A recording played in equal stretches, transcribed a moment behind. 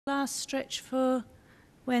Last stretch for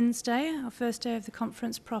Wednesday, our first day of the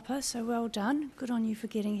conference proper, so well done. Good on you for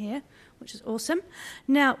getting here, which is awesome.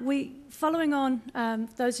 Now, following on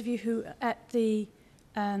those of you who at the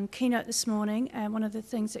keynote this morning, and one of the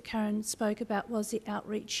things that Karen spoke about was the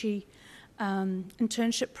Outreachy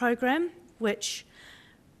Internship program, which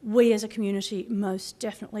we as a community most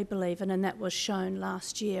definitely believe in, and that was shown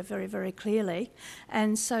last year very, very clearly.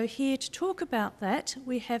 And so here to talk about that,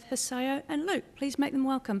 we have Hisayo and Luke. Please make them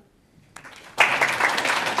welcome.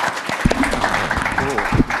 Cool.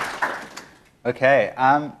 Okay,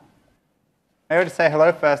 maybe to say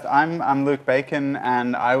hello first, I'm Luke Bacon,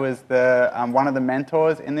 and I was one of the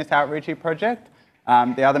mentors in this Outreachy project.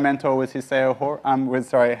 The other mentor was Hisayo Horie,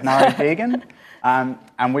 Deegan.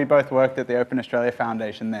 And we both worked at the OpenAustralia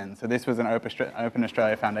Foundation then. So this was an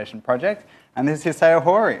OpenAustralia Foundation project. And this is Hisayo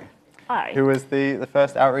Horie, who was the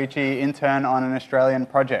first Outreachy intern on an Australian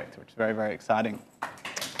project, which is very, very exciting.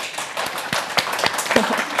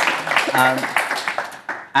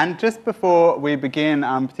 And just before we begin,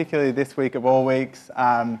 particularly this week of all weeks,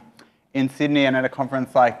 in Sydney and at a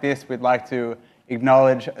conference like this, we'd like to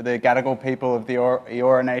acknowledge the Gadigal people of the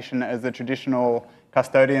Eora Nation as the traditional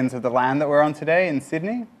custodians of the land that we're on today in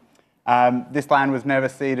Sydney. This land was never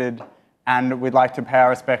ceded, and we'd like to pay our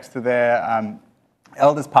respects to their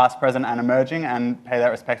elders past, present and emerging, and pay that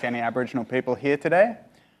respect to any Aboriginal people here today.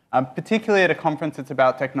 Particularly at a conference that's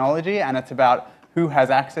about technology, and it's about who has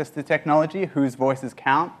access to technology, whose voices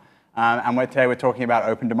count, and today we're talking about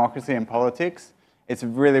open democracy and politics. It's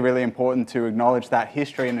really, really important to acknowledge that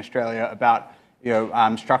history in Australia about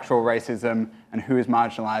structural racism and who is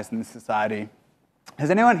marginalised in this society. Has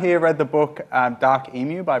anyone here read the book Dark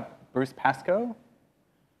Emu by Bruce Pascoe?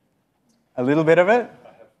 A little bit of it? I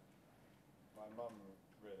have. My mum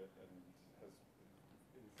read it and has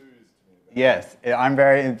enthused me about it. Yes, I'm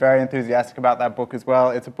very, very enthusiastic about that book as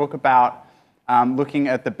well. It's a book about looking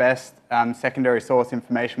at the best secondary source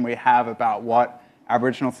information we have about what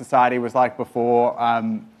Aboriginal society was like before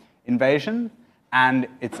invasion. And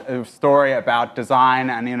it's a story about design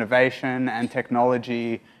and innovation and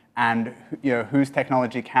technology, and whose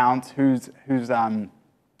technology counts, and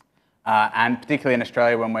particularly in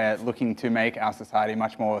Australia when we're looking to make our society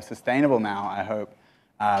much more sustainable now, I hope,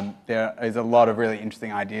 there is a lot of really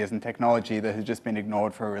interesting ideas and technology that has just been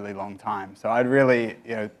ignored for a really long time. So I'd really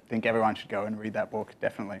think everyone should go and read that book,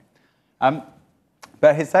 definitely. But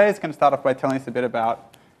Hisayo is going to start off by telling us a bit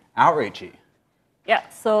about Outreachy. Yeah,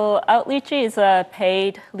 so Outreachy is a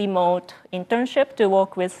paid remote internship to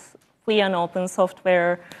work with free and open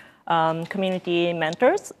software community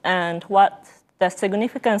mentors. And what the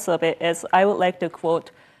significance of it is, I would like to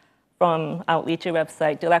quote from Outreachy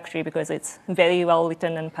website directly because it's very well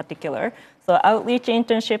written and particular. So Outreachy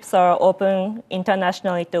internships are open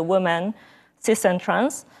internationally to women, cis and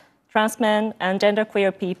trans men, and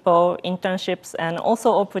genderqueer people, internships, and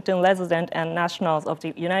also open to resident and nationals of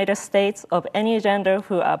the United States of any gender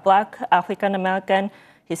who are Black, African American,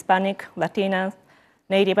 Hispanic, Latina,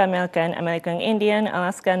 Native American, American Indian,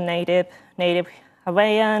 Alaskan Native, Native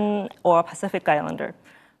Hawaiian, or Pacific Islander.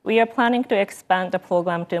 We are planning to expand the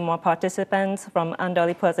program to more participants from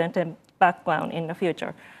underrepresented background in the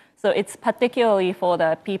future. So it's particularly for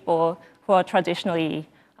the people who are traditionally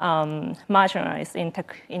marginalized in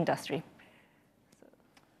tech industry.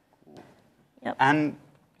 Yep. And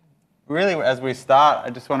really, as we start, I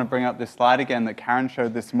just want to bring up this slide again that Karen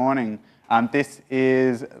showed this morning. This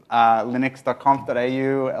is linux.conf.au,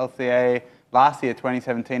 LCA, last year,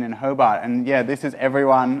 2017 in Hobart. And yeah, this is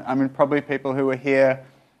everyone. I mean, probably people who were here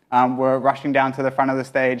were rushing down to the front of the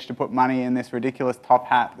stage to put money in this ridiculous top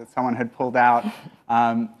hat that someone had pulled out,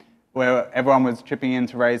 where everyone was chipping in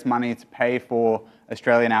to raise money to pay for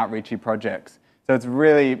Australian Outreachy projects. So it's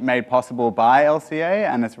really made possible by LCA,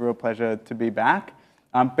 and it's a real pleasure to be back.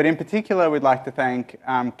 But in particular, we'd like to thank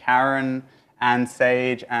Karen and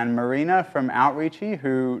Sage and Marina from Outreachy,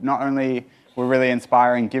 who not only were really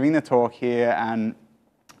inspiring giving the talk here, and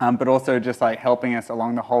but also just like helping us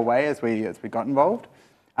along the whole way as we got involved.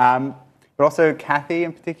 But also Kathy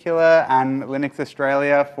in particular and Linux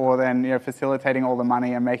Australia for then facilitating all the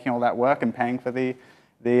money and making all that work and paying for the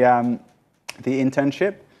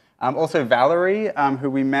internship. Also Valerie,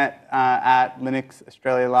 who we met at Linux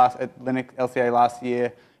LCA last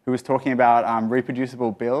year, who was talking about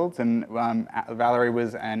reproducible builds, and Valerie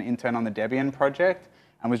was an intern on the Debian project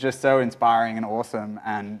and was just so inspiring and awesome,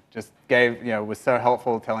 and just was so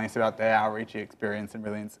helpful telling us about their Outreachy experience, and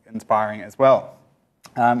really inspiring as well.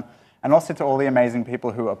 And also to all the amazing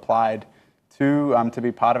people who applied to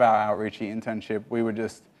be part of our Outreachy internship. We were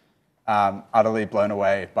just utterly blown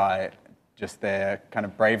away by just their kind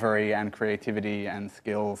of bravery and creativity and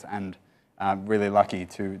skills, and really lucky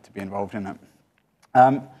to be involved in it.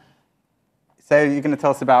 So you're going to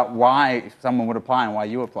tell us about why someone would apply and why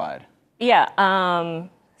you applied. Yeah,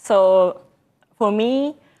 so for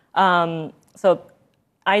me, so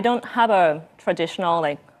I don't have a traditional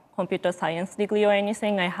like computer science degree or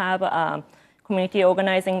anything. I have a community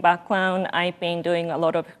organizing background. I've been doing a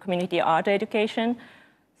lot of community art education.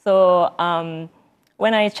 So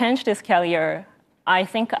when I changed this career, I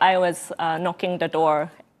think I was knocking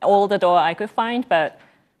all the door I could find, but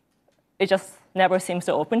it just never seems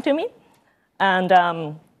to open to me. And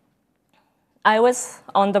I was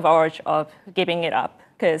on the verge of giving it up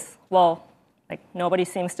because, well, like nobody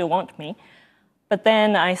seems to want me. But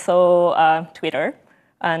then I saw Twitter,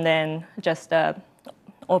 and then just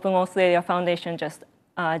OpenAustralia Foundation just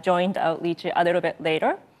joined Outreachy a little bit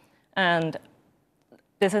later. And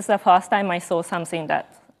this is the first time I saw something that,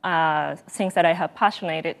 things that I have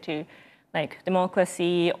passionated to, like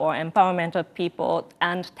democracy or empowerment of people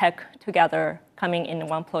and tech together coming in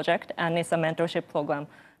one project, and it's a mentorship program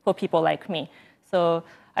for people like me. So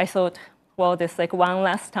I thought, well, this like one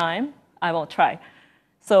last time, I will try.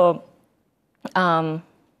 So we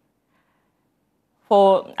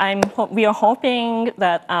are hoping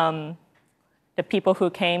that the people who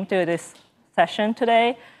came to this session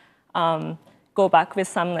today go back with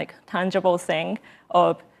some like tangible thing,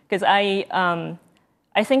 because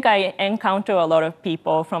I think I encounter a lot of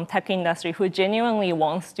people from tech industry who genuinely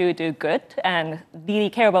wants to do good and really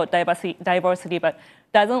care about diversity, but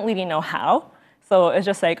doesn't really know how. So it's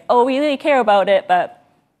just like, oh, we really care about it, but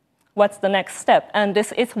what's the next step? And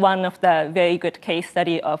this is one of the very good case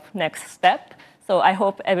study of next step. So I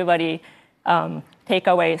hope everybody take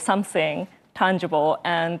away something tangible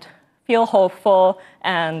and feel hopeful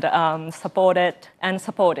and supported and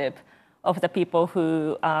supportive of the people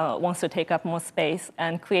who wants to take up more space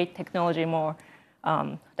and create technology more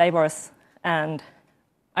diverse. And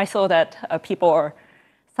I saw that people are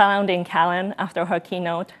surrounding Karen after her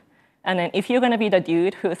keynote. And then if you're going to be the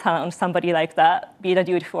dude who surrounds somebody like that, be the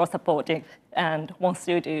dude who is supportive and wants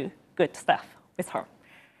to do good stuff with her.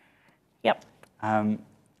 Yep. And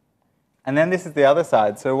then this is the other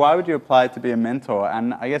side. So why would you apply to be a mentor?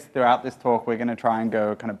 And I guess throughout this talk, we're going to try and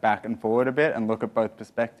go kind of back and forward a bit and look at both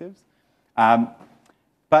perspectives.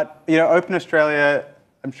 But you know, Open Australia,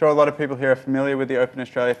 I'm sure a lot of people here are familiar with the Open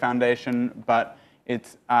Australia Foundation, but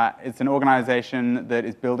it's an organization that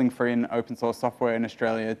is building free and open source software in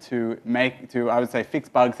Australia to I would say, fix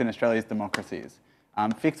bugs in Australia's democracies.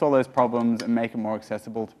 Fix all those problems and make it more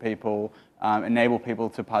accessible to people, enable people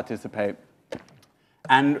to participate.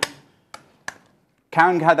 And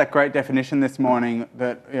Karen had that great definition this morning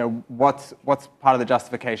that what's part of the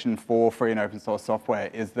justification for free and open source software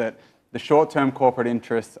is that the short-term corporate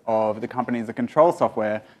interests of the companies that control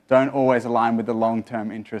software don't always align with the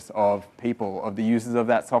long-term interests of people, of the users of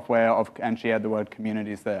that software, and she had the word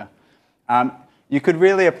communities there. You could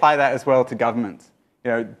really apply that as well to governments.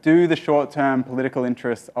 Do the short-term political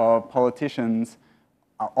interests of politicians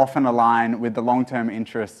often align with the long-term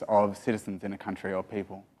interests of citizens in a country or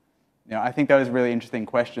people? I think those are really interesting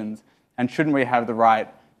questions. And shouldn't we have the right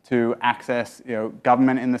to access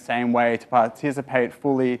government in the same way, to participate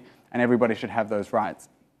fully, and everybody should have those rights?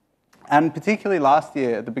 And particularly last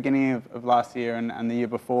year, at the beginning of last year and the year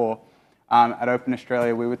before, at Open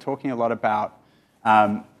Australia, we were talking a lot about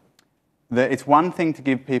that it's one thing to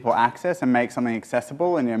give people access and make something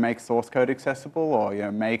accessible and make source code accessible,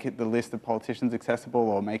 or make the list of politicians accessible,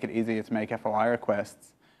 or make it easier to make FOI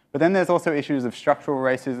requests. But then there's also issues of structural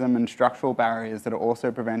racism and structural barriers that are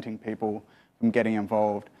also preventing people from getting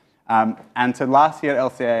involved. And so last year at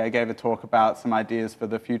LCA, I gave a talk about some ideas for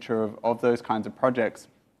the future of those kinds of projects.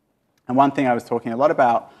 And one thing I was talking a lot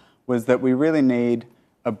about was that we really need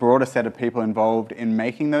a broader set of people involved in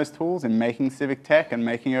making those tools, in making civic tech and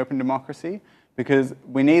making open democracy, because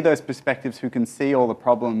we need those perspectives who can see all the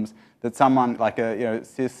problems that someone like a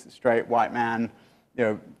cis, straight, white man,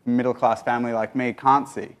 middle-class family like me can't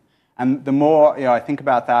see. And the more I think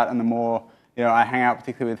about that, and the more I hang out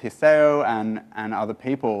particularly with Hisayo and other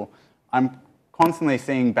people, I'm constantly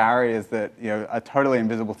seeing barriers that are totally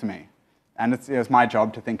invisible to me. And it's my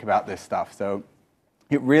job to think about this stuff. So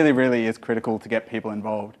it really, really is critical to get people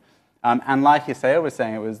involved. And like Hisayo was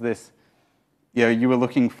saying, it was this, you were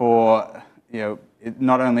looking for,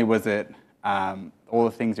 not only was it all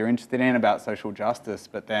the things you're interested in about social justice,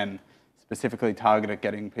 but then specifically targeted at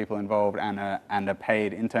getting people involved and a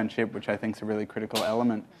paid internship, which I think is a really critical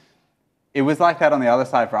element. It was like that on the other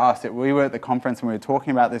side for us. We were at the conference and we were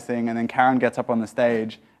talking about this thing, and then Karen gets up on the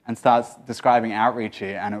stage and starts describing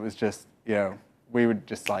Outreachy, and it was just, we would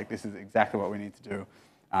just like, this is exactly what we need to do,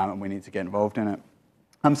 and we need to get involved in it.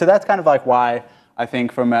 So that's kind of like why I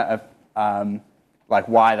think from like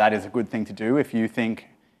why that is a good thing to do. If you think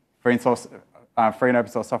free and open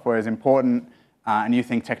source software is important, and you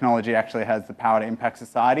think technology actually has the power to impact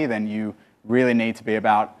society, then you really need to be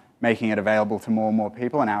about making it available to more and more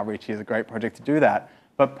people, and Outreachy is a great project to do that.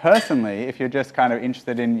 But personally, if you're just kind of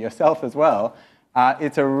interested in yourself as well,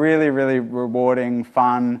 it's a really, really rewarding,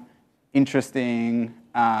 fun, interesting,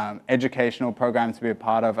 educational program to be a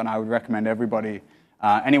part of, and I would recommend everybody,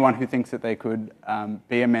 anyone who thinks that they could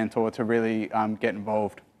be a mentor, to really get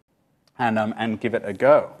involved and give it a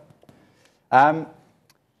go.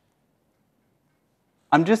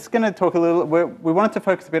 I'm just going to talk a little, we wanted to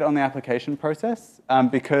focus a bit on the application process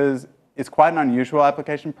because it's quite an unusual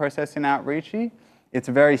application process in Outreachy. It's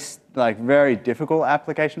a very difficult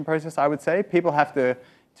application process, I would say. People have to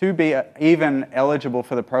be even eligible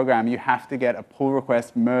for the program, you have to get a pull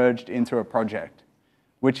request merged into a project,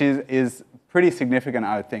 which is pretty significant,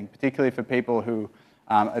 I would think, particularly for people who,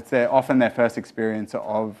 it's often their first experience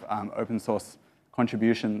of open source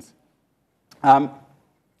contributions.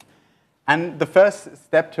 And the first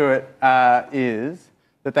step to it is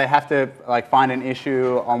that they have to find an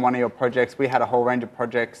issue on one of your projects. We had a whole range of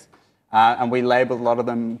projects, and we labeled a lot of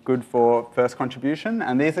them good for first contribution.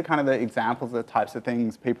 And these are kind of the examples of the types of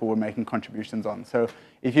things people were making contributions on. So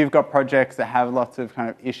if you've got projects that have lots of kind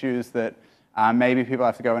of issues that maybe people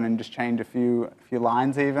have to go in and just change a few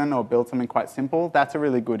lines even, or build something quite simple, that's a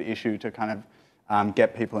really good issue to kind of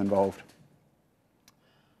get people involved.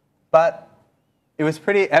 But it was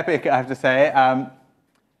pretty epic, I have to say.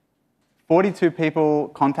 42 people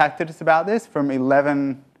contacted us about this from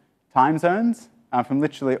 11 time zones, from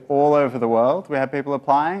literally all over the world. We had people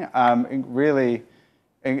applying, really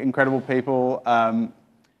incredible people.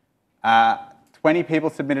 20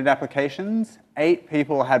 people submitted applications. 8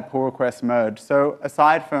 people had pull requests merged. So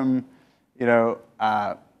aside from, all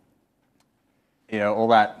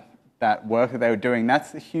that work that they were doing,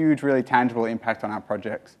 that's a huge, really tangible impact on our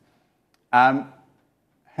projects.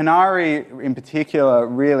 Horie, in particular,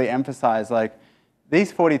 really emphasized,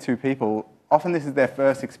 these 42 people, often this is their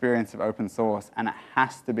first experience of open source, and it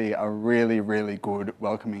has to be a really, really good,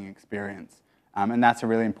 welcoming experience. And that's a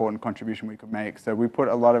really important contribution we could make. So we put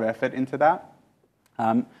a lot of effort into that.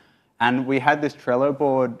 And we had this Trello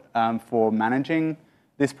board for managing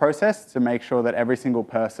this process to make sure that every single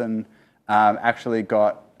person actually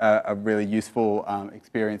got a really useful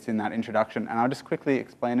experience in that introduction. And I'll just quickly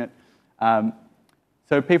explain it.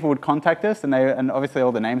 So people would contact us, and obviously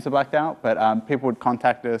all the names are blacked out, but people would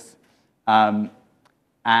contact us,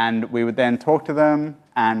 and we would then talk to them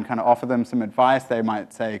and kind of offer them some advice. They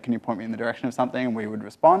might say, can you point me in the direction of something? And we would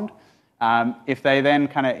respond. If they then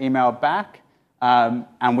kind of emailed back,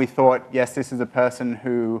 and we thought, yes, this is a person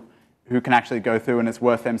who can actually go through and it's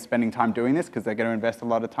worth them spending time doing this because they're going to invest a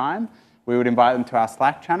lot of time, we would invite them to our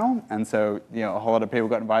Slack channel. And so a whole lot of people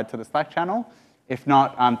got invited to the Slack channel. If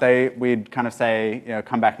not, we'd kind of say,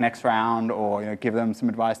 come back next round, or give them some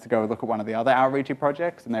advice to go look at one of the other Outreachy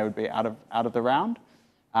projects, and they would be out of the round.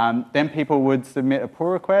 Then people would submit a pull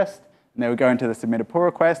request, and they would go into the submit a pull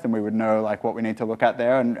request, and we would know what we need to look at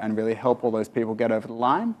there and really help all those people get over the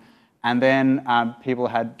line. And then people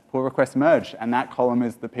had pull requests merged, and that column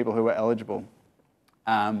is the people who were eligible.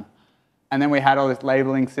 And then we had all this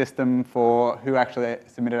labeling system for who actually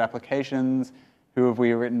submitted applications, who have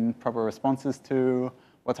we written proper responses to,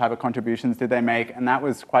 what type of contributions did they make, and that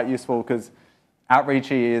was quite useful because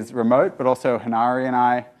Outreachy is remote, but also Horie and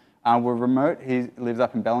I were remote. He lives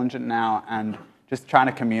up in Bellingen now, and just trying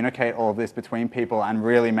to communicate all of this between people and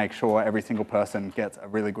really make sure every single person gets a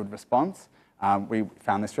really good response. We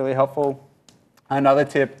found this really helpful. Another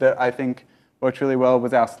tip that I think worked really well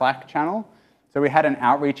was our Slack channel. So we had an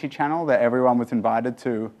Outreachy channel that everyone was invited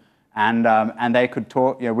to, and they could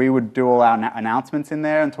talk. We would do all our announcements in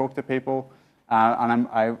there and talk to people. And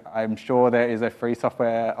I'm sure there is a free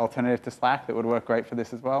software alternative to Slack that would work great for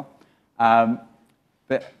this as well.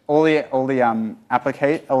 All the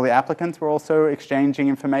applicants were also exchanging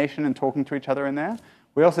information and talking to each other in there.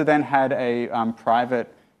 We also then had a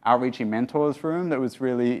private Outreachy mentors room that was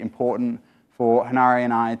really important for Horie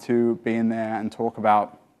and I to be in there and talk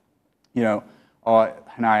about, or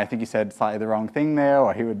Horie, I think you said slightly the wrong thing there,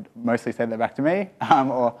 or he would mostly say that back to me,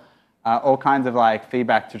 or all kinds of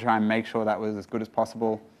feedback to try and make sure that was as good as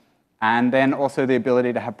possible. And then also the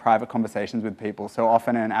ability to have private conversations with people. So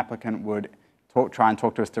often an applicant would try and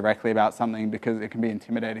talk to us directly about something because it can be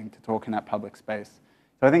intimidating to talk in that public space.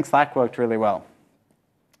 So I think Slack worked really well.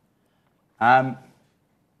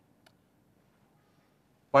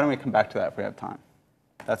 Why don't we come back to that if we have time?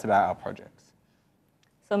 That's about our projects.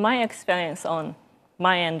 So my experience on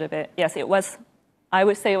my end of it, yes, it was, I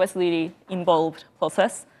would say it was really involved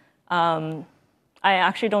process. I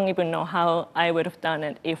actually don't even know how I would have done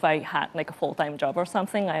it if I had like a full-time job or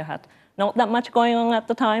something. I had not that much going on at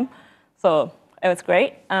the time. So it was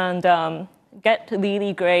great. And get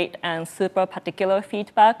really great and super particular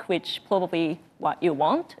feedback, which probably what you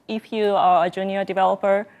want if you are a junior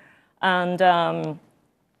developer. And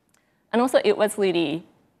also it was really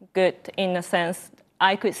good in the sense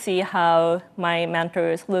I could see how my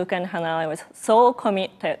mentors, Luke and Hannah, was so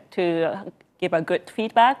committed to give a good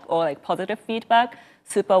feedback or like positive feedback,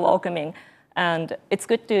 super welcoming. And it's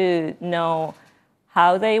good to know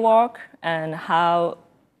how they work and how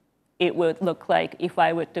it would look like if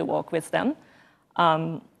I were to work with them.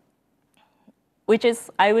 Which is,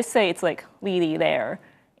 I would say it's like really rare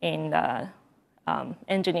in the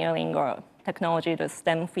engineering or technology, the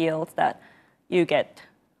STEM fields, that you get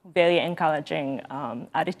very encouraging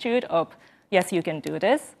attitude of, yes, you can do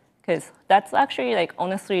this, because that's actually like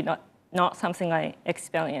honestly not something I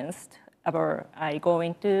experienced ever I go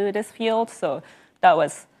into this field. So that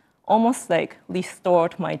was almost like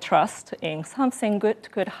restored my trust in something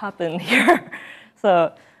good could happen here.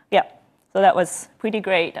 So yeah, so that was pretty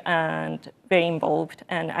great and very involved,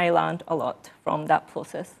 and I learned a lot from that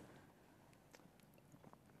process.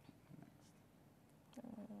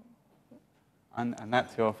 And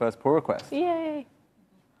that's your first pull request. Yay.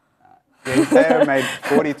 Hisayo made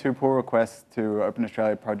 42 pull requests to Open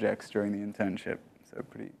Australia projects during the internship, so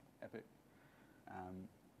pretty epic.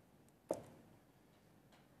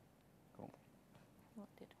 Cool.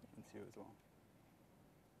 That's you as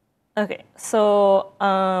well. Okay, so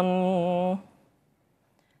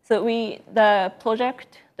the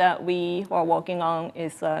project that we were working on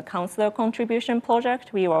is a councillor contribution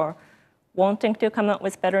project. We were wanting to come up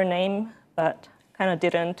with better name, but kind of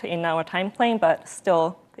didn't in our time frame, but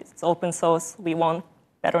still, it's open source. We want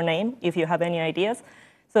better name if you have any ideas.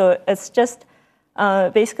 So it's just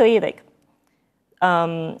basically like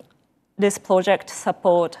this project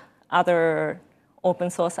support other open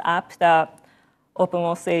source apps that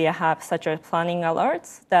OpenAustralia have, such as planning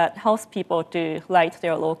alerts that helps people to write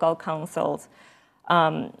their local councils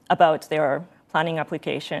about their planning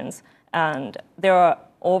applications. And there are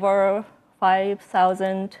over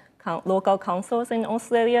 5,000 local councils in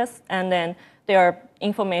Australia, and then their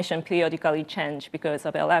information periodically change because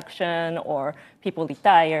of election or people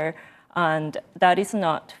retire, and that is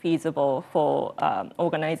not feasible for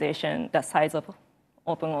organization the size of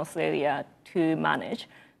OpenAustralia to manage.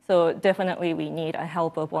 So definitely we need a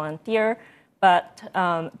help of volunteer, but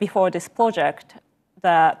before this project,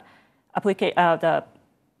 the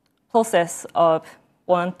process of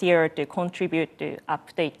volunteer to contribute to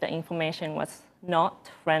update the information was not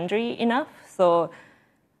friendly enough. So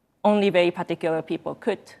only very particular people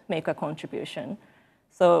could make a contribution.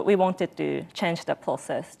 So we wanted to change the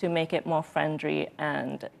process to make it more friendly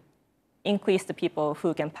and increase the people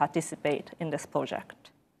who can participate in this project.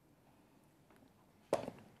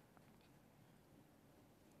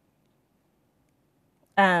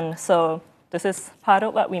 And so this is part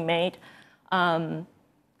of what we made.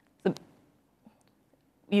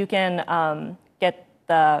 You can get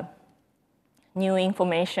the new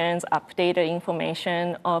information, updated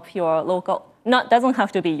information of your local, doesn't have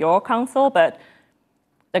to be your council, but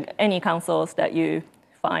any councils that you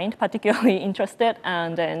find particularly interested,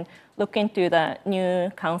 and then look into the new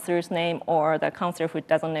councillor's name or the councillor who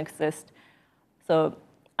doesn't exist. So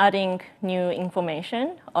adding new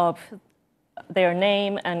information of their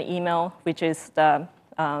name and email, which is the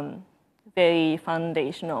very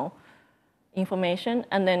foundational information,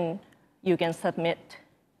 and then you can submit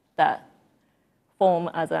that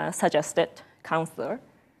form as a suggested councillor.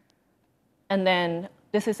 And then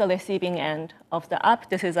this is the receiving end of the app.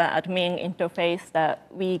 This is an admin interface that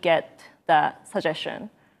we get the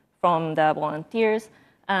suggestion from the volunteers,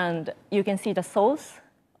 and you can see the source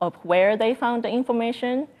of where they found the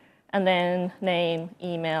information, and then name,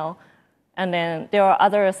 email, and then there are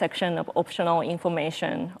other sections of optional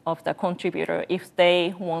information of the contributor if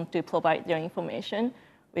they want to provide their information,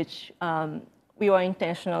 which we were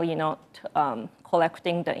intentionally not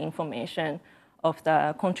collecting the information of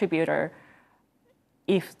the contributor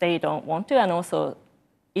if they don't want to, and also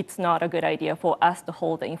it's not a good idea for us to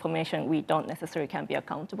hold the information we don't necessarily can be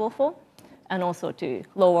accountable for, and also to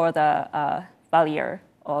lower the barrier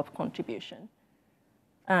of contribution.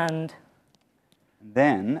 And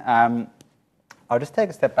then I'll just take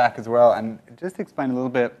a step back as well and just explain a little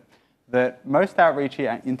bit that most Outreachy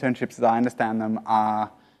internships, as I understand them,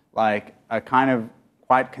 are like a kind of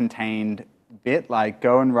quite contained bit, like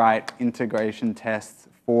go and write integration tests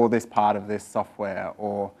for this part of this software,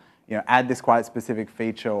 or add this quite specific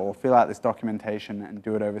feature, or fill out this documentation and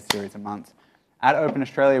do it over a series of months. At Open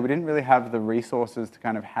Australia, we didn't really have the resources to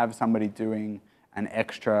kind of have somebody doing an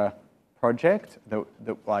extra project that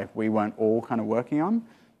like we weren't all kind of working on.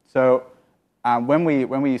 So when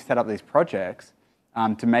we set up these projects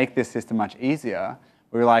to make this system much easier,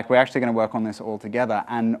 we were like, we're actually going to work on this all together.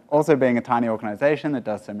 And also being a tiny organization that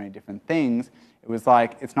does so many different things, it was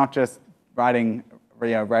like, it's not just writing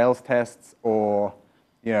Rails tests or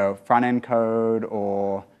front-end code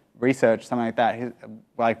or research, something like that.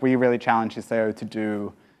 Like, we really challenged Hisayo to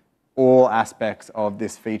do all aspects of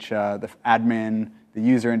this feature, the admin, the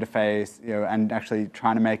user interface, and actually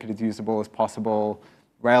trying to make it as usable as possible,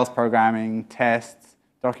 Rails programming, tests,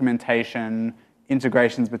 documentation,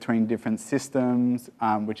 integrations between different systems,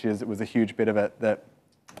 which was a huge bit of it that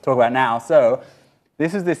I'll talk about now. So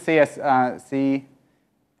this is the CSV.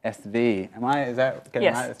 Is that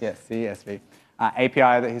getting right? Yes, CSV. API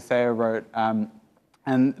that Hisayo wrote.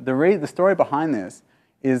 And the story behind this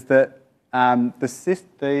is that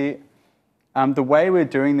the way we're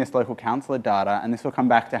doing this local councillor data, and this will come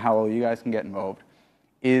back to how all you guys can get involved,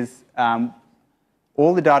 is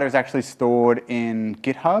all the data is actually stored in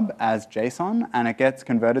GitHub as JSON, and it gets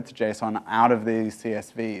converted to JSON out of these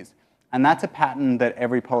CSVs. And that's a pattern that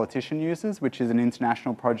every politician uses, which is an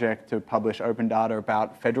international project to publish open data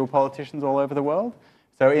about federal politicians all over the world.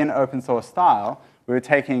 So in open source style, we were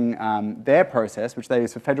taking their process, which they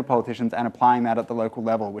use for federal politicians, and applying that at the local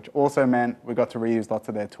level, which also meant we got to reuse lots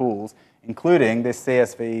of their tools, including this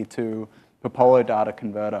CSV to Popolo data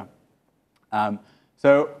converter.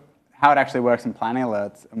 So how it actually works in planning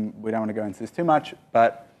alerts, and we don't want to go into this too much,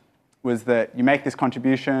 but was that you make this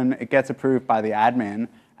contribution, it gets approved by the admin,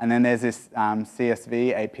 and then there's this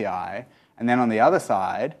CSV API, and then on the other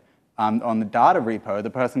side, on the data repo, the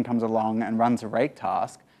person comes along and runs a rake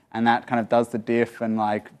task, and that kind of does the diff and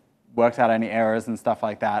like works out any errors and stuff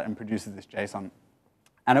like that and produces this JSON.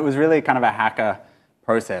 And it was really kind of a hacker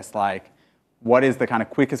process, like what is the kind of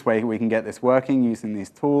quickest way we can get this working using these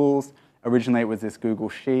tools? Originally it was this Google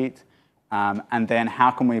Sheet, and then how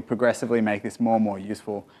can we progressively make this more and more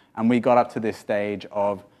useful? And we got up to this stage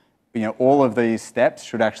of, all of these steps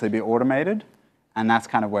should actually be automated, and that's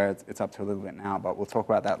kind of where it's up to a little bit now, but we'll talk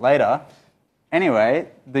about that later. Anyway,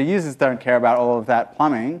 the users don't care about all of that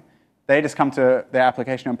plumbing. They just come to their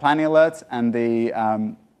application on planning alerts, and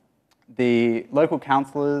the local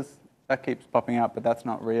councillors, that keeps popping up, but that's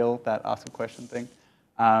not real, that ask a question thing.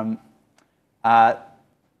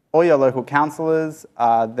 All your local councillors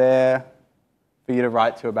are there for you to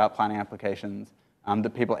write to about planning applications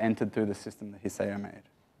that people entered through the system that Hisayo made.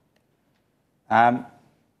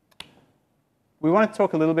 We want to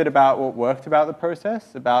talk a little bit about what worked about the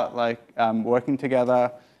process, about working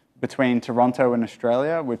together between Toronto and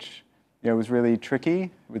Australia, which was really tricky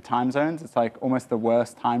with time zones. It's like almost the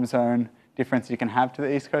worst time zone difference you can have to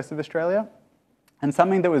the east coast of Australia. And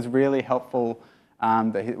something that was really helpful,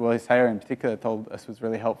 Hisayo in particular told us was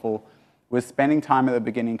really helpful, was spending time at the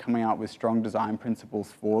beginning coming up with strong design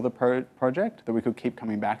principles for the project that we could keep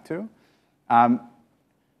coming back to.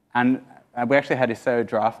 And we actually had Hisayo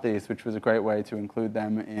draft these, which was a great way to include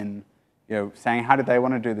them in saying how did they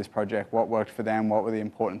want to do this project, what worked for them, what were the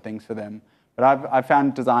important things for them. But I've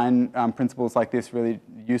found design principles like this really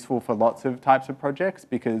useful for lots of types of projects,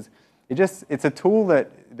 because it's a tool that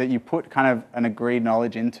you put kind of an agreed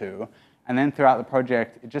knowledge into, and then throughout the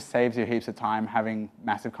project, it just saves you heaps of time having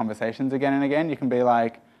massive conversations again and again. You can be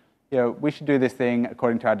like, we should do this thing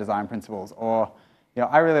according to our design principles, or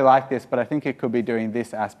I really like this, but I think it could be doing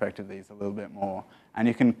this aspect of these a little bit more. And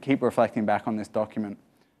you can keep reflecting back on this document.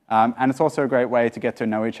 And it's also a great way to get to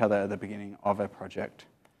know each other at the beginning of a project.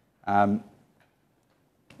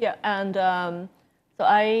 Yeah, and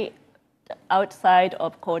so outside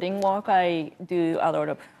of coding work, I do a lot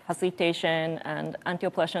of facilitation and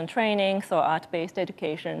anti-oppression training, so art-based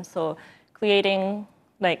education. So creating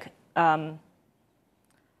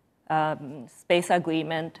space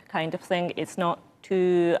agreement kind of thing, it's not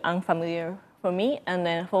too unfamiliar for me. And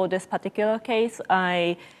then for this particular case,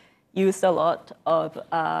 I used a lot of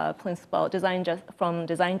principle from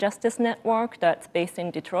Design Justice Network that's based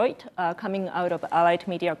in Detroit, coming out of Allied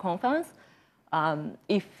Media Conference.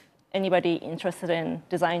 If anybody interested in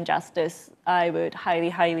design justice, I would highly,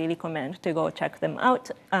 highly recommend to go check them out.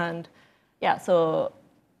 And yeah, so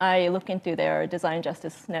I look into their Design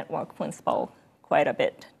Justice Network principle quite a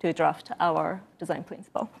bit to draft our design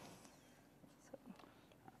principle.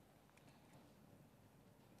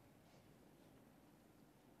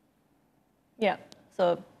 Yeah,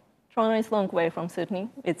 so Toronto is a long way from Sydney.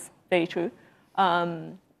 It's very true.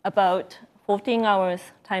 About 14 hours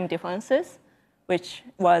time differences, which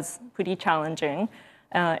was pretty challenging,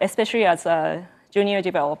 especially as a junior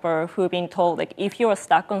developer who've been told, like, if you're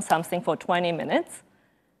stuck on something for 20 minutes,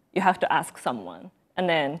 you have to ask someone. And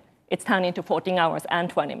then it's turned into 14 hours and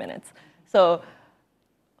 20 minutes. So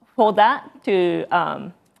for that to,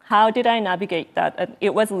 how did I navigate that?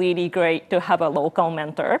 It was really great to have a local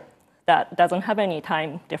mentor that doesn't have any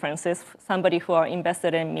time differences, somebody who are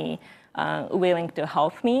invested in me, willing to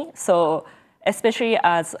help me. So especially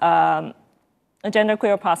as a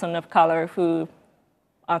genderqueer person of color who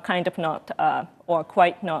are kind of not, or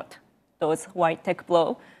quite not, those white tech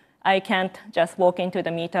bro, I can't just walk into the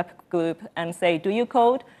meetup group and say, do you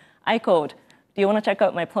code? I code. Do you want to check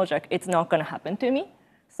out my project? It's not going to happen to me.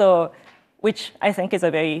 So, which I think is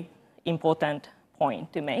a very important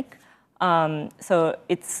point to make. So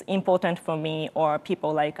it's important for me or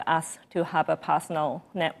people like us to have a personal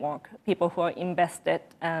network, people who are invested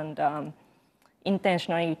and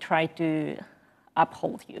intentionally try to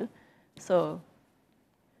uphold you. So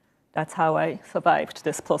that's how I survived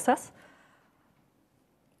this process.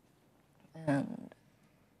 And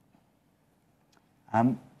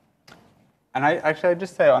I'd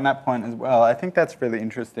just say on that point as well, I think that's really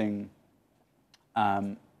interesting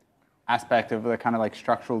aspect of the kind of like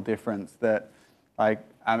structural difference that like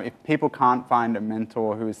if people can't find a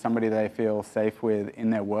mentor who is somebody they feel safe with in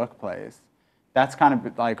their workplace, that's kind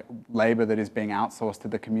of like labor that is being outsourced to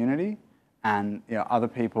the community. And you know, other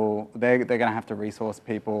people, they're going to have to resource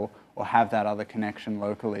people or have that other connection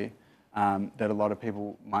locally that a lot of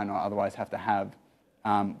people might not otherwise have to have.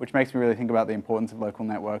 Which makes me really think about the importance of local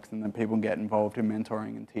networks and then people get involved in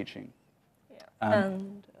mentoring and teaching. Yeah.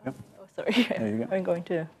 Yep. Oh, sorry, Go. I'm going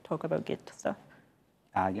to talk about Git stuff.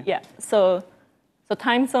 Yeah. Yeah, so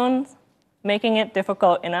time zones, making it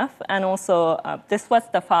difficult enough, and also this was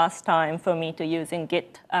the first time for me to using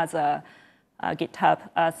Git as a GitHub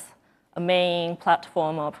as a main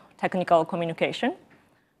platform of technical communication.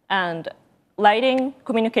 And writing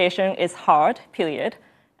communication is hard, period.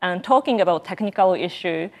 And talking about technical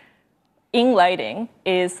issue in writing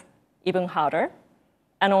is even harder.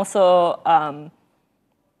 And also,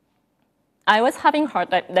 I was having hard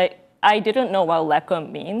time, like, I didn't know what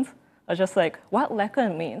lacon means. I was just like, what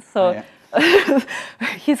lacon means? So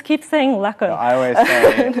he keeps saying lacon. So I always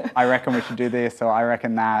say, I reckon we should do this, or I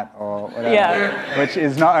reckon that, or whatever. Yeah. Which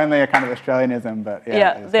is not only a kind of Australianism, but yeah.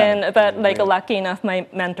 Yeah, then, kind of but like weird. lucky enough, my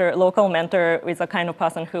mentor, local mentor, is a kind of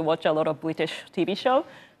person who watch a lot of British TV show.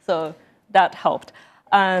 So that helped.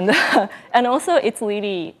 And, and also it's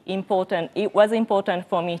really important, it was important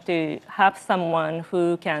for me to have someone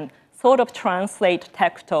who can sort of translate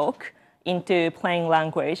tech talk into plain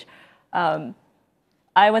language.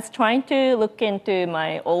 I was trying to look into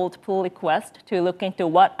my old pull request to look into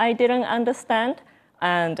what I didn't understand.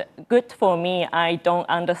 And good for me, I don't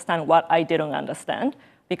understand what I didn't understand.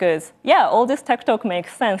 Because yeah, all this tech talk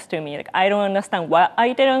makes sense to me. Like, I don't understand what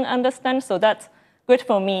I didn't understand, so that's good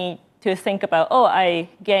for me to think about, oh, I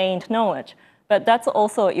gained knowledge. But that's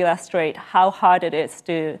also illustrate how hard it is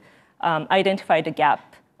to identify the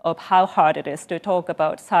gap of how hard it is to talk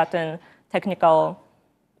about certain technical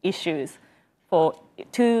issues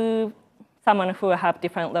to someone who have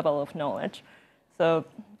different level of knowledge. So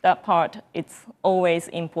that part, it's always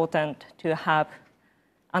important to have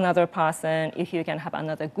another person, if you can have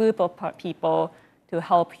another group of people to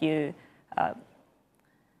help you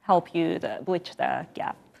bridge the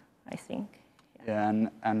gap, I think. Yeah,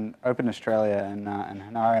 and Open Australia and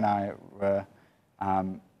Horie and I were,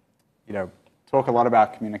 talk a lot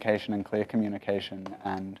about communication and clear communication,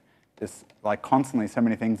 and there's like constantly so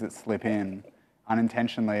many things that slip in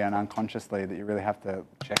unintentionally and unconsciously that you really have to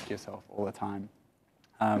check yourself all the time.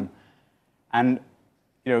 And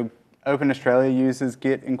Open Australia uses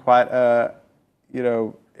Git in quite a,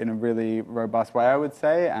 in a really robust way, I would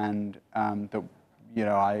say, and that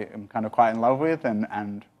I am kind of quite in love with,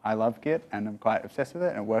 and I love Git, and I'm quite obsessed with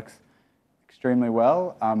it, and it works extremely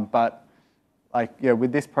well. But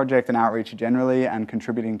with this project and Outreachy generally, and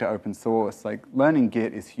contributing to open source, learning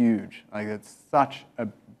Git is huge. It's such a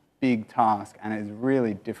big task, and it is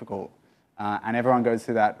really difficult. And everyone goes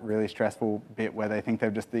through that really stressful bit where they think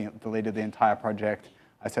they've just deleted the entire project.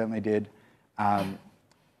 I certainly did. And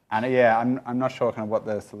yeah, I'm not sure kind of what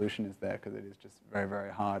the solution is there, because it is just very,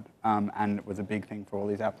 very hard. And it was a big thing for all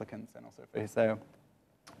these applicants and also for Hisayo.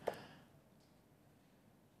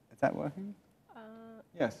 Is that working?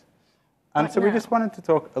 Yes. So we just wanted to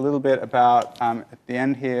talk a little bit about, at the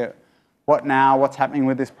end here, what now, what's happening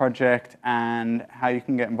with this project, and how you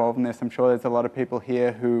can get involved in this. I'm sure there's a lot of people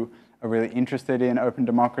here who are really interested in open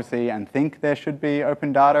democracy and think there should be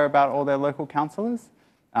open data about all their local councillors.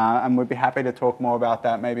 and we'd be happy to talk more about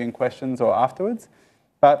that maybe in questions or afterwards.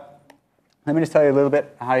 But let me just tell you a little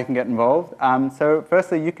bit how you can get involved. So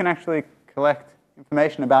firstly, you can actually collect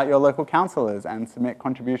information about your local councillors and submit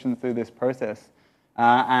contributions through this process.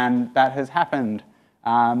 And that has happened.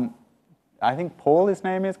 I think Paul, his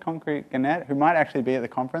name is, Concrete Gannett, who might actually be at the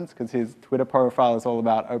conference because his Twitter profile is all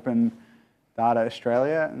about Open Data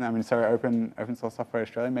Australia, Open Source Software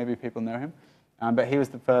Australia, maybe people know him. But he was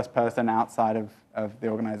the first person outside of the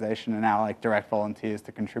organisation and our direct volunteers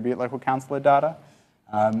to contribute local councillor data.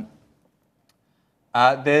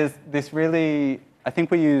 There's this really, I think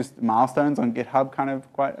we used milestones on GitHub kind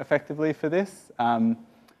of quite effectively for this.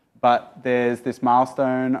 But there's this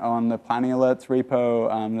milestone on the planning alerts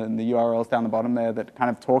repo, and the URL's down the bottom there, that kind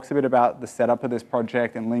of talks a bit about the setup of this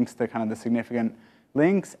project and links to kind of the significant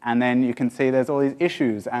links. And then you can see there's all these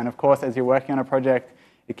issues. And of course, as you're working on a project,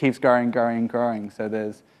 it keeps growing, growing, growing. So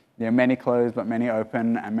there's many closed, but many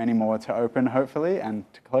open, and many more to open, hopefully, and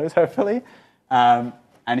to close, hopefully. And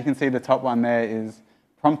you can see the top one there is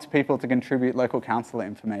prompt people to contribute local councillor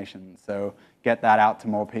information. So get that out to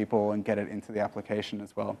more people and get it into the application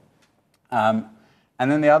as well. And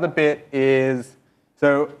then the other bit is,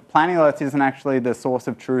 so planning alerts isn't actually the source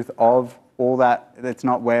of truth of all that. It's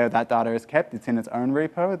not where that data is kept. It's in its own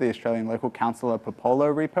repo, the Australian Local Councillor Popolo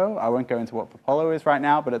repo. I won't go into what Popolo is right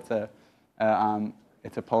now, but it's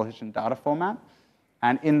a politician data format.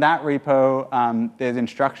 And in that repo, there's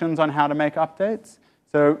instructions on how to make updates.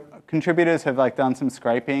 So contributors have done some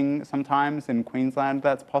scraping sometimes. In Queensland,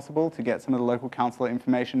 that's possible to get some of the local councillor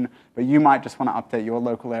information, but you might just want to update your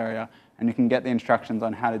local area, and you can get the instructions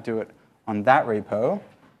on how to do it on that repo.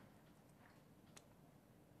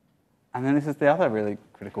 And then this is the other really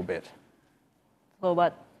critical bit. So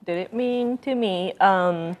what did it mean to me?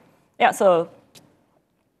 Yeah, so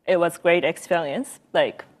it was great experience.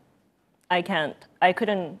 I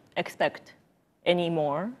couldn't expect any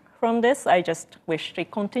more from this. I just wished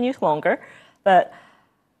it continued longer. But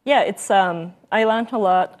yeah, I learned a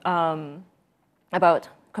lot about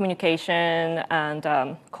communication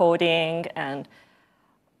and coding. And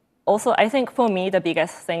also, I think for me, the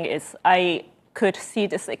biggest thing is I could see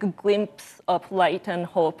this glimpse of light and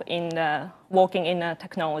hope in working in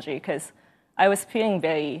technology, because I was feeling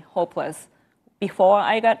very hopeless before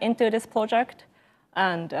I got into this project.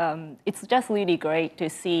 And it's just really great to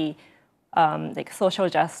see social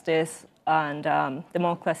justice and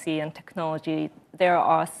democracy and technology. There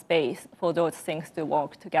are space for those things to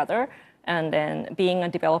work together. And then being a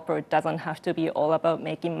developer doesn't have to be all about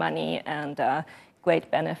making money and great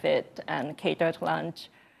benefit and catered lunch,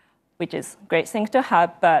 which is a great thing to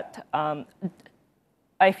have. But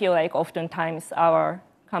I feel like oftentimes our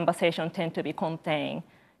conversation tend to be contained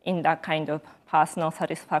in that kind of personal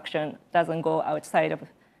satisfaction, doesn't go outside of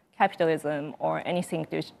capitalism or anything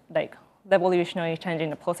to revolutionary change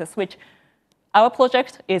in the process, which our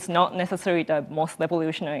project is not necessarily the most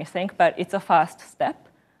revolutionary thing, but it's a first step.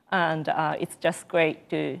 And it's just great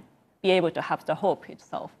to be able to have the hope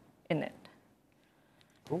itself in it.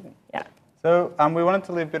 Cool. Yeah. So we wanted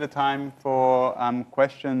to leave a bit of time for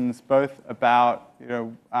questions, both about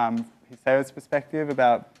Hisayo's perspective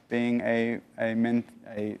about being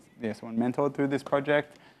someone mentored through this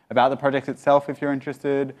project, about the project itself if you're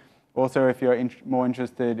interested, also if you're more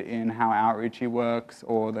interested in how Outreachy works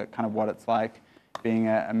or what it's like being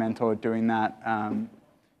a mentor doing that.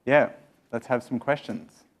 Yeah, let's have some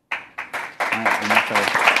questions.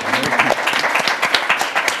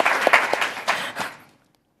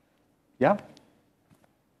 Yeah.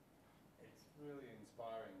 It's really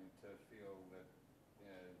inspiring to feel that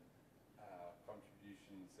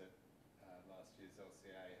contributions at last year's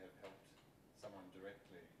LCA have helped someone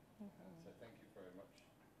directly. So thank you very much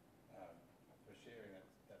for sharing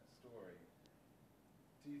that story.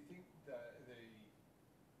 Do you think that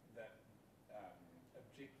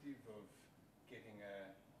objective of getting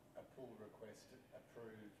a pull request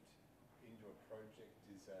approved into a project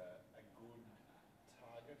is a good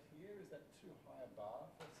target here? Is that too high a bar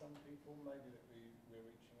for some people maybe that we're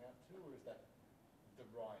reaching out to, or is that the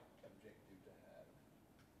right objective to have?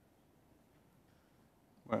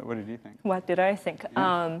 What did you think? What did I think?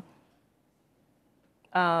 Yeah.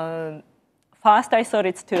 First, I thought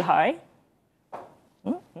it's too high.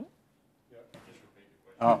 Yeah, just repeat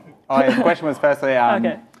the question. Yeah, the question was firstly,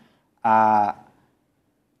 Okay.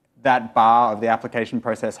 That bar of the application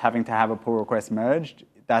process having to have a pull request merged,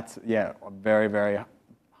 that's, a very, very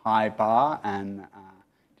high bar. And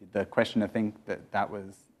did the questioner think that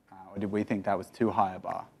was, or did we think that was too high a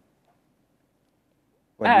bar?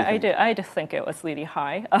 I just think it was really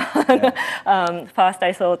high. Yeah. First,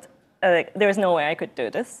 I thought there's no way I could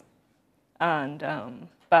do this. And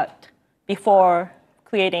But before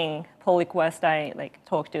creating pull request, I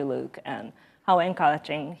talked to Luke, and how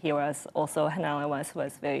encouraging he was. Also, Hannah was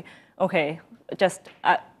very, okay, just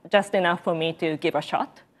enough for me to give a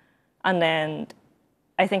shot. And then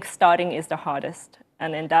I think starting is the hardest.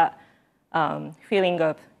 And then that feeling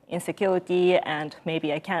of insecurity and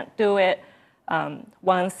maybe I can't do it,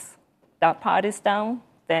 once that part is down,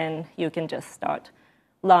 then you can just start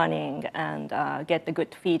learning and get the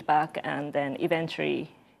good feedback and then eventually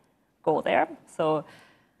go there. So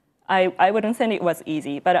I wouldn't say it was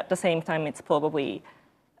easy, but at the same time, it's probably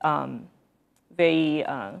very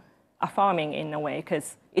affirming in a way,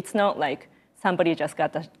 because it's not like somebody just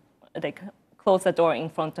got close the door in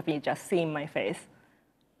front of me, just seeing my face.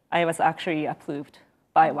 I was actually approved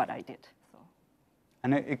by what I did. So.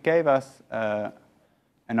 And it gave us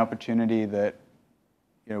an opportunity that,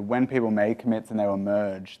 when people made commits and they were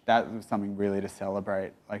merged, that was something really to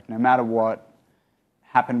celebrate. Like, no matter what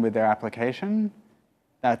happened with their application,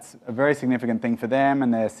 that's a very significant thing for them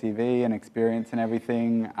and their CV and experience and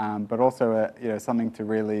everything, but also something to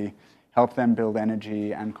really help them build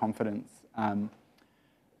energy and confidence. And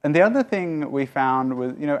the other thing we found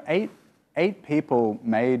was, eight people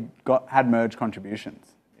had merge contributions,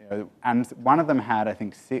 and one of them had, I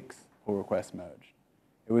think, 6 pull requests merged.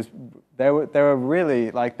 They were really,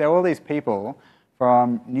 there were all these people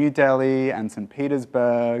from New Delhi and St.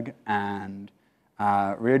 Petersburg and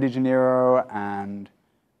Rio de Janeiro and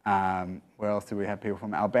where else do we have people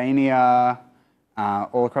from? Albania,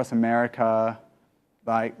 all across America,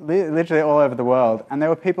 literally all over the world. And there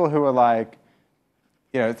were people who were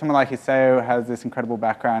someone like Hisayo has this incredible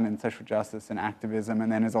background in social justice and activism,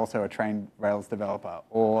 and then is also a trained Rails developer.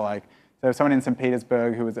 Or there was someone in St.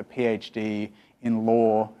 Petersburg who was a PhD in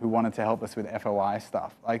law who wanted to help us with FOI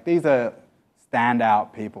stuff. These are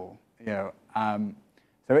standout people. So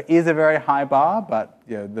it is a very high bar, but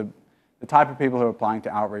the type of people who are applying to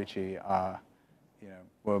Outreachy are,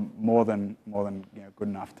 were more than good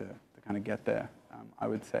enough to kind of get there, I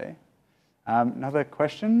would say. Another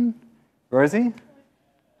question, Rosie? You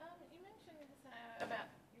mentioned about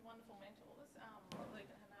your wonderful mentors, Luke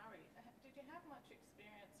and Horie. Did you have much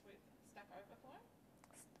experience with Stack Overflow?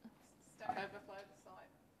 Stack Overflow, the site?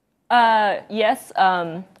 Yes.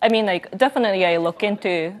 I mean, definitely I look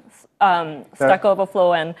into Stack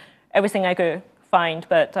Overflow and everything I could find,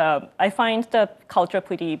 but I find the culture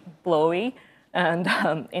pretty blowy and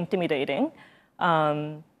intimidating.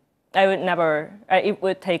 It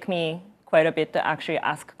would take me quite a bit to actually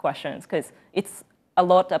ask questions, because it's a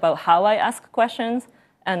lot about how I ask questions,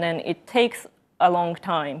 and then it takes a long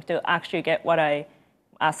time to actually get what I'm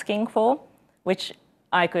asking for, which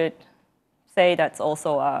I could say that's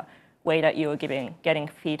also a way that you're getting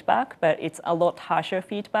feedback, but it's a lot harsher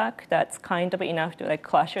feedback that's kind of enough to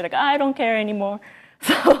crush you, I don't care anymore.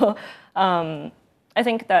 So I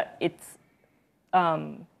think that it's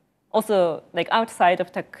also outside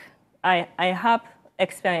of tech, I have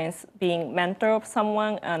experience being mentor of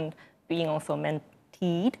someone and being also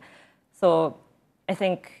menteed. So I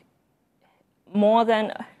think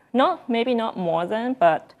maybe not more than,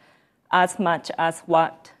 but as much as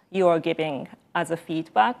what you are giving as a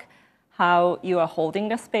feedback, how you are holding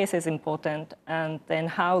the space is important, and then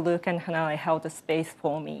how Luke and Hannah held the space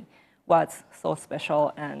for me was so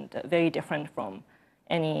special and very different from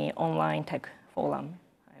any online tech forum,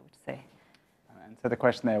 I would say. And so the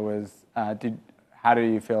question there was, how do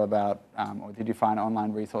you feel about, or did you find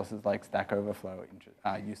online resources like Stack Overflow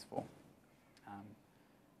useful?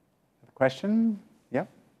 The question, yep.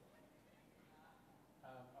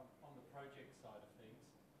 On the project side of things,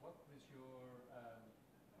 what was your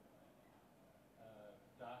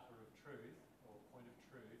data of truth or point of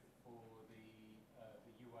truth for the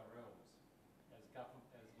URLs as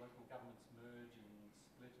local governments merge and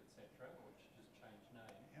split, etc., or just change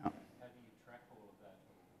name? Yeah. How do you track all of that,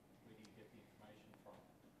 or where do you get the information from?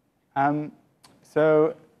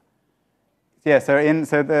 So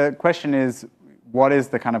the question is, what is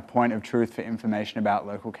the kind of point of truth for information about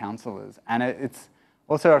local councillors? And it's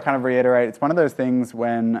also, I kind of reiterate, it's one of those things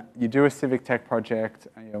when you do a civic tech project,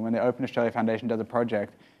 when the OpenAustralia Foundation does a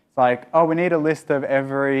project, it's oh, we need a list of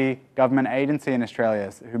every government agency in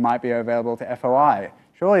Australia who might be available to FOI.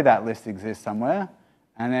 Surely that list exists somewhere.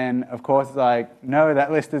 And then, of course, it's no,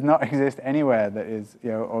 that list does not exist anywhere that is,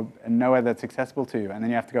 or nowhere that's accessible to you. And then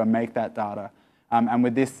you have to go and make that data. And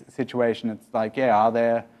with this situation, it's are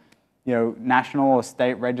there, national or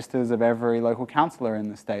state registers of every local councillor in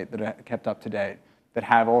the state that are kept up to date, that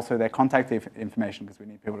have also their contact information, because we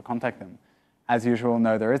need people to contact them? As usual,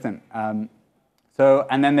 no, there isn't. And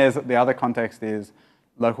then there's the other context is,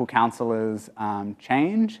 local councillors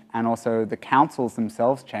change, and also the councils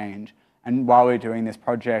themselves change. And while we were doing this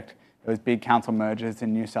project, there was big council mergers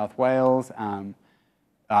in New South Wales.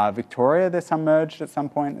 Victoria, there's some merged at some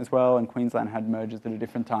point as well, and Queensland had mergers at a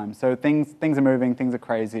different time. So things are moving, things are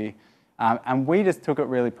crazy. And we just took it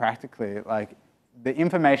really practically. Like, the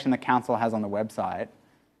information the council has on the website,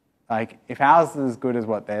 like, if ours is as good as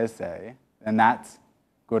what theirs say, then that's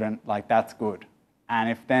good, and like, that's good. And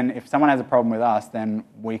if someone has a problem with us, then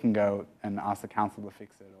we can go and ask the council to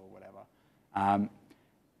fix it or whatever.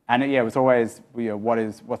 And it was always,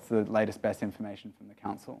 what's the latest, best information from the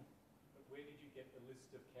council. But where did you get the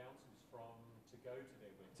list of councils from to go to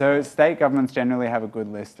their website? So state governments generally have a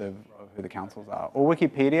good list of who the councils are. Or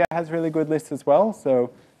Wikipedia has really good lists as well.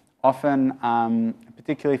 So often,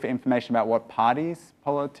 particularly for information about what parties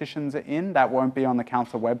politicians are in, that won't be on the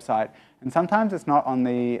council website. And sometimes it's not on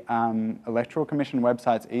the Electoral Commission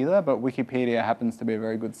websites either, but Wikipedia happens to be a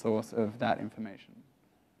very good source of that information.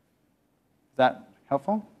 Is that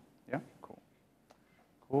helpful? Yeah, cool.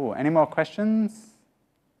 Cool, any more questions?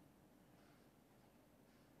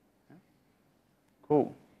 Yeah.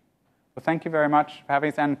 Cool. Well, thank you very much for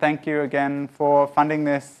having us, and thank you again for funding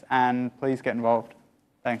this, and please get involved.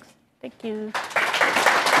 Thanks. Thank you.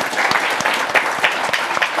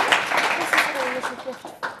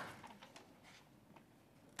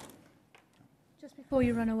 Just before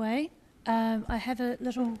you run away, I have a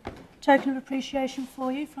little token of appreciation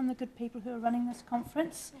for you from the good people who are running this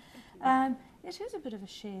conference. It is a bit of a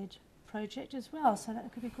shared project as well, so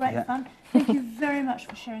that could be great fun. Thank you very much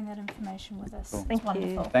for sharing that information with us. Cool. It's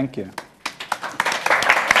wonderful. Thank you.